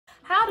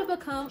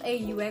become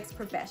a UX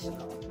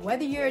professional.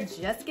 Whether you're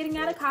just getting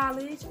out of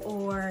college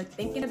or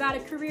thinking about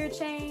a career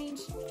change,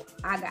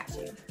 I got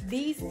you.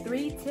 These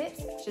 3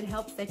 tips should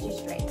help set you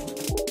straight.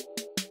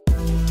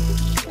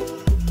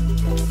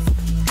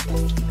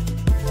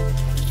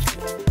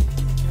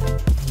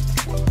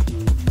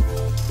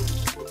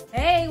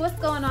 Hey, what's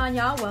going on,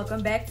 y'all?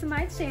 Welcome back to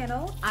my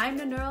channel. I'm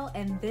Nannearl,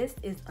 and this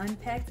is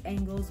Unpacked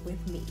Angles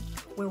with me,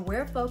 where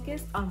we're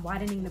focused on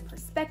widening the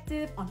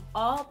perspective on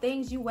all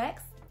things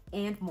UX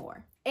and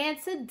more. And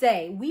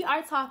today we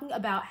are talking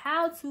about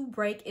how to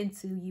break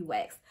into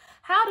UX,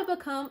 how to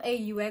become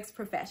a UX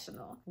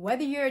professional.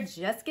 Whether you're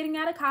just getting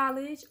out of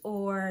college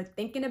or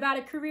thinking about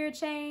a career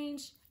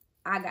change,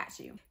 I got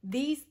you.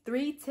 These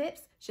 3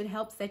 tips should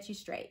help set you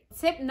straight.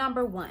 Tip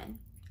number 1,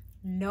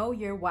 know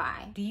your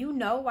why. Do you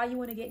know why you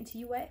want to get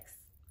into UX?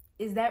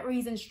 Is that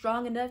reason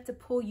strong enough to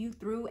pull you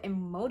through and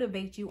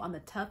motivate you on the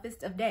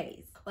toughest of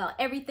days while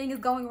everything is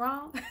going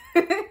wrong?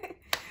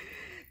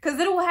 Because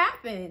it will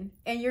happen,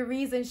 and your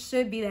reason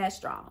should be that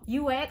strong.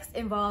 UX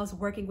involves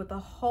working with a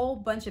whole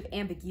bunch of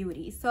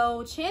ambiguity,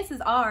 so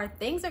chances are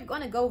things are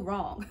gonna go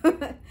wrong.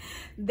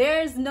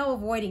 There's no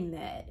avoiding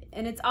that,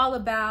 and it's all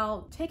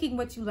about taking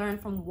what you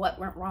learned from what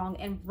went wrong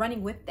and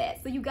running with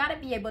that. So you gotta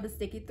be able to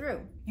stick it through.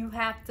 You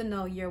have to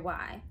know your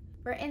why.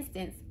 For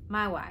instance,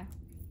 my why.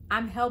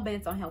 I'm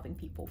hell-bent on helping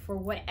people for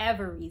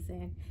whatever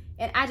reason,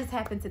 and I just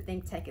happen to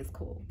think tech is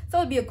cool. So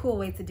it'd be a cool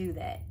way to do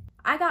that.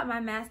 I got my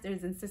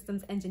master's in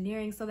systems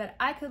engineering so that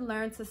I could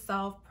learn to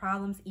solve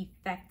problems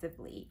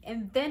effectively,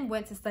 and then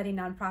went to study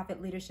nonprofit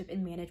leadership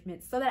and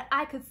management so that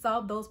I could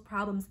solve those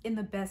problems in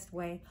the best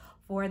way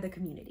for the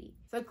community.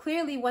 So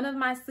clearly one of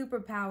my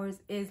superpowers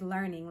is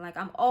learning. Like,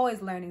 I'm always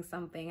learning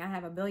something. I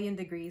have a billion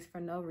degrees for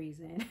no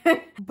reason,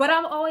 but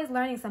I'm always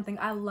learning something.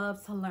 I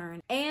love to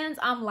learn, and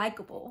I'm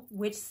likable,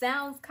 which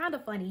sounds kind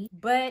of funny,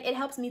 but it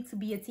helps me to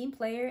be a team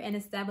player and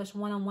establish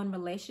one-on-one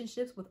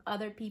relationships with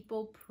other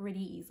people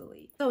pretty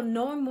easily. So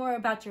knowing more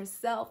about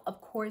yourself, of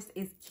course,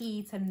 is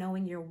key to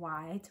knowing your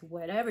why to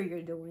whatever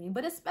you're doing,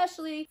 but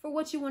especially for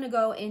what you want to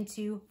go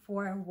into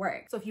for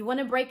work. So if you want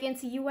to break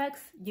into UX,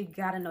 you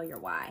gotta know your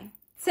why.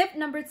 Tip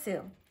number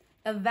 2,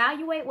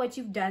 evaluate what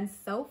you've done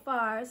so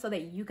far so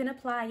that you can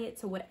apply it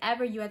to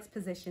whatever UX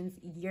positions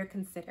you're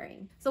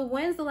considering. So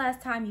when's the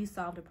last time you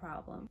solved a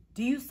problem?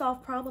 Do you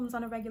solve problems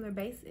on a regular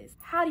basis?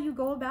 How do you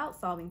go about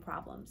solving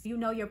problems? Do you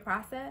know your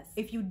process?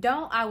 If you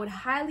don't, I would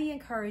highly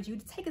encourage you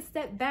to take a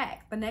step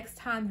back the next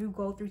time you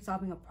go through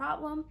solving a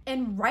problem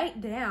and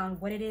write down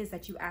what it is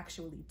that you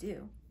actually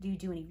do. Do you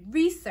do any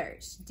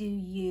research? Do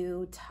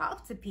you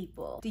talk to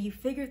people? Do you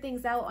figure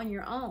things out on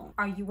your own?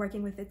 Are you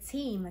working with a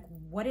team? Like,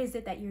 what is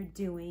it that you're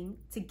doing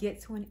to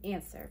get to an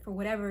answer for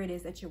whatever it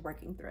is that you're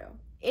working through?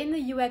 In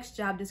the UX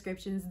job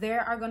descriptions,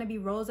 there are going to be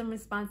roles and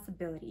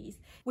responsibilities,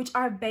 which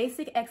are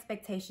basic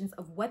expectations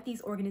of what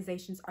these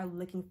organizations are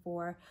looking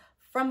for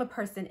from a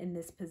person in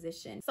this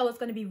position. So it's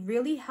going to be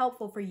really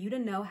helpful for you to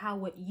know how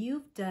what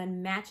you've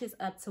done matches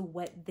up to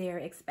what they're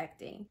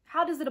expecting.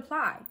 How does it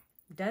apply?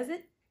 Does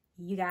it?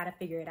 You got to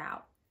figure it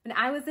out. When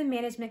I was in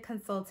management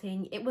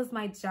consulting, it was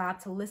my job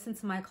to listen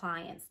to my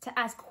clients, to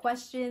ask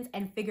questions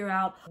and figure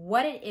out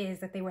what it is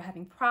that they were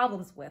having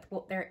problems with,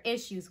 what their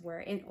issues were,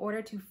 in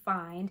order to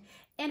find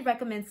and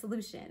recommend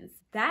solutions.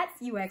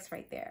 That's UX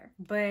right there,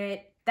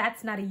 but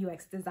that's not a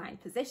UX design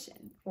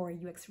position or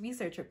a UX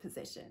researcher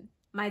position.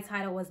 My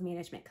title was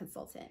management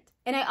consultant.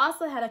 And I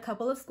also had a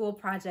couple of school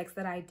projects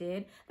that I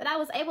did that I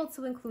was able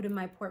to include in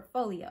my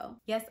portfolio.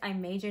 Yes, I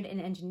majored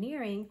in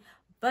engineering,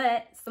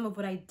 but some of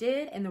what I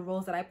did and the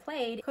roles that I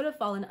played could have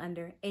fallen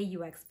under a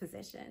UX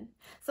position.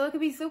 So it could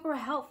be super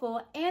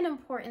helpful and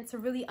important to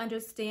really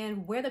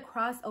understand where the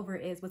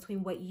crossover is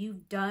between what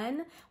you've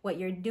done, what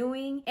you're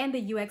doing, and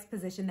the UX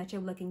position that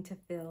you're looking to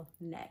fill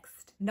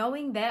next.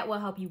 Knowing that will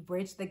help you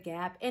bridge the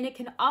gap, and it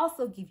can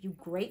also give you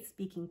great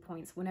speaking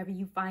points whenever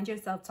you find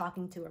yourself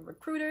talking to a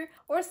recruiter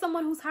or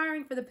someone who's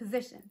hiring for the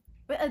position.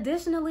 But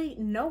additionally,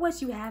 know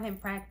what you haven't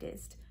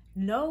practiced.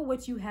 Know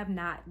what you have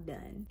not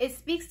done. It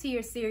speaks to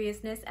your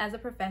seriousness as a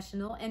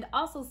professional and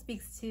also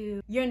speaks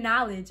to your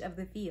knowledge of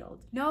the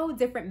field. Know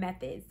different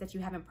methods that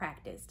you haven't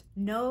practiced.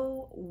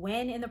 Know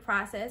when in the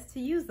process to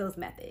use those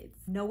methods.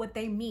 Know what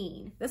they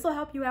mean. This will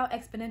help you out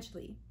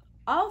exponentially.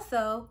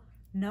 Also,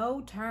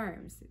 know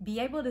terms. Be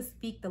able to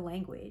speak the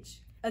language.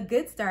 A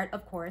good start,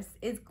 of course,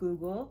 is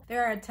Google.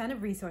 There are a ton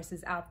of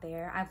resources out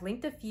there. I've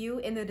linked a few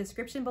in the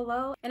description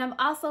below, and I'm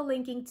also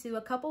linking to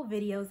a couple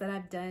videos that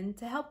I've done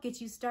to help get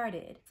you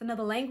started. So know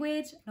the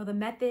language, know the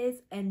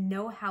methods, and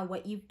know how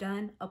what you've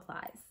done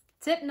applies.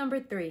 Tip number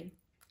 3,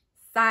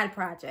 side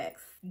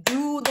projects.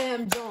 Do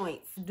them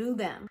joints, do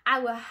them. I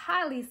would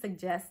highly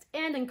suggest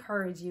and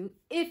encourage you,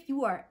 if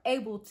you are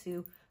able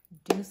to,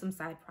 do some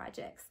side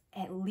projects,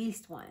 at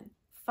least one.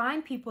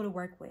 Find people to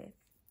work with.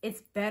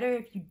 It's better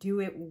if you do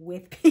it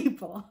with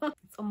people.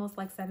 It's almost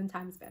like 7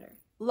 times better.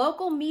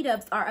 Local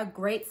meetups are a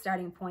great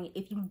starting point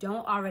if you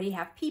don't already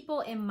have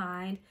people in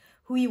mind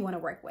who you want to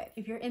work with.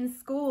 If you're in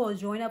school,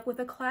 join up with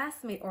a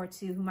classmate or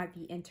two who might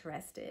be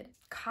interested.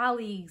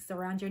 Colleagues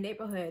around your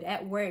neighborhood,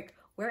 at work,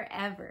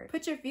 wherever.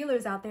 Put your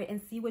feelers out there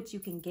and see what you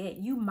can get.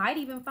 You might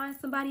even find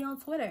somebody on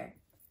Twitter.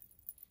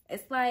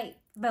 It's like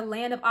the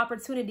land of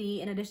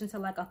opportunity in addition to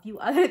like a few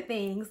other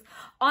things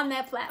on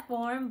that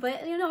platform,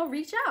 but you know,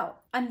 reach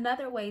out.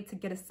 Another way to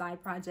get a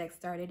side project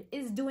started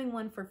is doing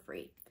one for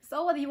free.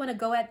 So whether you want to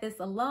go at this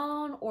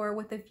alone or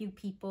with a few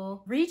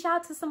people, reach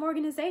out to some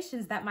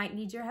organizations that might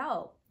need your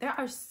help. There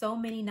are so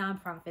many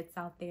nonprofits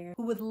out there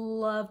who would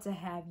love to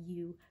have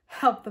you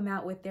help them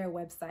out with their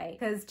website,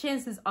 because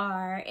chances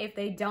are if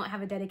they don't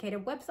have a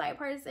dedicated website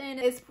person,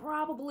 it's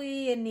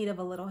probably in need of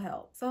a little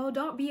help. So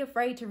don't be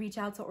afraid to reach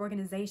out to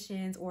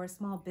organizations or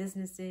small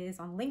businesses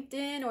on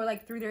LinkedIn or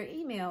like through their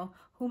email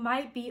who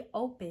might be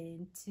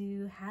open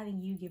to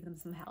having you give them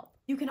some help.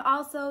 You can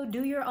also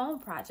do your own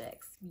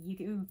projects. You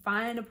can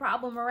find a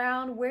problem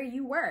around where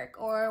you work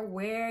or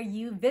where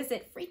you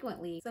visit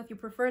frequently. So if you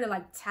prefer to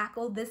like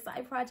tackle this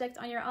side project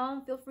on your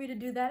own, feel free to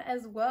do that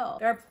as well.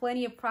 There are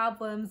plenty of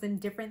problems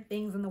and different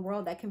things in the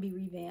world that can be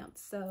revamped.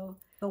 So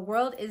the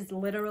world is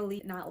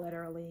literally, not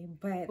literally,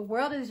 but the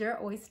world is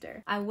your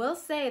oyster. I will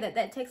say that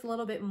that takes a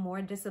little bit more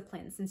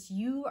discipline since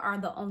you are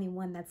the only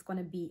one that's going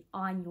to be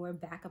on your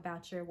back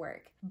about your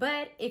work.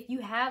 But if you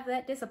have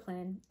that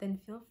discipline, then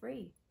feel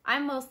free. I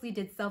mostly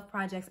did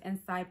self-projects and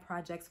side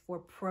projects for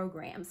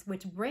programs,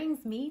 which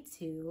brings me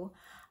to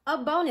a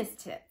bonus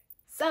tip.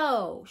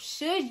 So,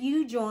 should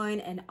you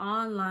join an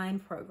online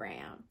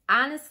program?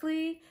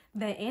 Honestly,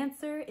 the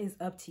answer is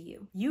up to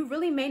you. You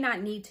really may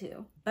not need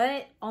to,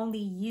 but only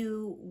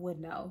you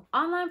would know.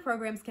 Online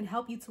programs can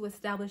help you to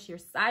establish your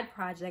side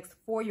projects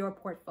for your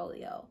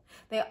portfolio.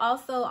 They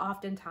also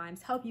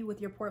oftentimes help you with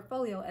your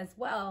portfolio as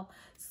well.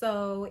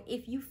 So,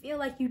 if you feel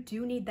like you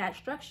do need that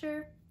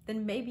structure,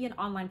 then maybe an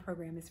online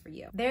program is for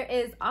you. There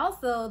is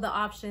also the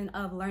option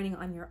of learning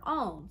on your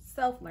own,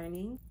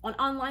 self-learning, on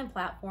online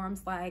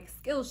platforms like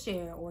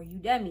Skillshare or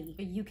Udemy.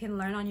 You can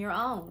learn on your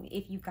own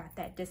if you've got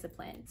that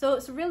discipline. So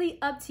it's really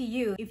up to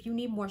you. If you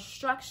need more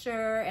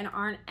structure and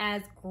aren't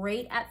as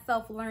great at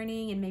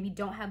self-learning and maybe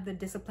don't have the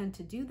discipline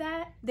to do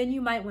that, then you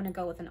might want to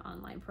go with an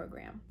online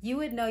program. You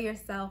would know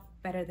yourself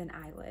better than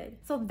I would.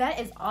 So that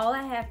is all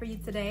I have for you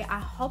today. I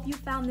hope you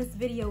found this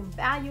video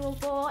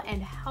valuable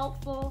and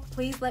helpful.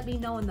 Please let me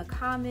know in the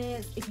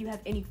comments if you have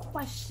any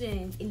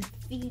questions, any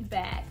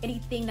feedback,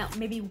 anything that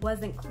maybe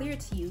wasn't clear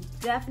to you.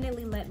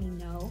 Definitely let me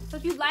know. So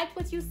if you liked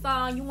what you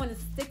saw and you want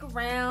to stick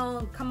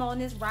around, come on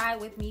this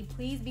ride with me,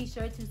 please be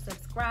sure to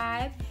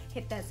subscribe.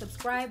 Hit that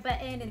subscribe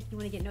button, and if you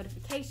want to get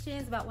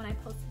notifications about when I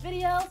post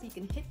videos, you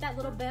can hit that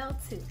little bell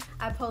too.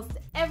 I post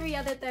every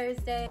other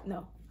Thursday.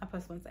 No, I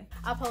post Wednesday.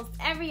 I post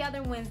every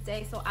other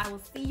Wednesday, so I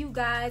will see you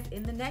guys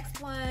in the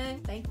next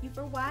one. Thank you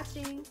for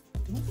watching.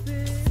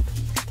 Deuces.